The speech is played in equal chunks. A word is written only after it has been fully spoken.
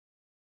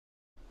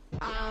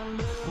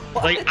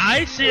Like,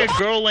 I see a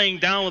girl laying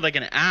down with like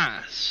an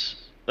ass.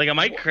 Like, am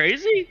I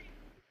crazy?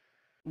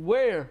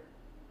 Where?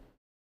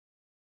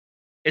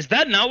 Is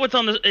that not what's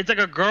on the? It's like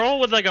a girl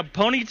with like a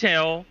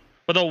ponytail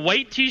with a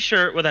white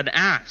T-shirt with an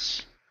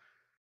ass.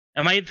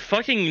 Am I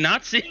fucking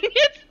not seeing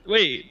it?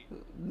 Wait.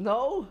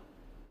 No.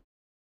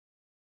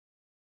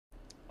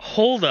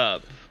 Hold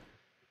up.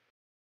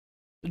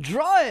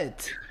 Draw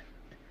it.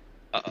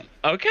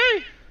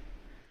 Okay.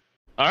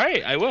 All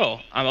right, I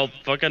will. I'm a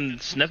fucking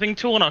sniffing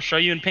tool, and I'll show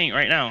you in paint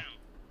right now.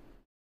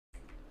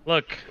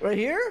 Look. Right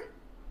here?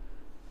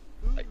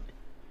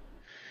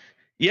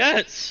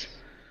 Yes.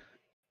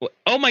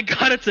 Oh my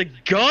god, it's a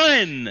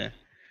gun!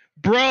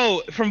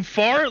 Bro, from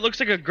far, it looks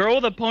like a girl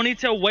with a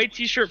ponytail, white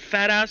T-shirt,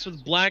 fat ass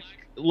with black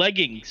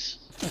leggings.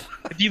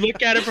 If you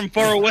look at it from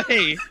far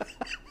away.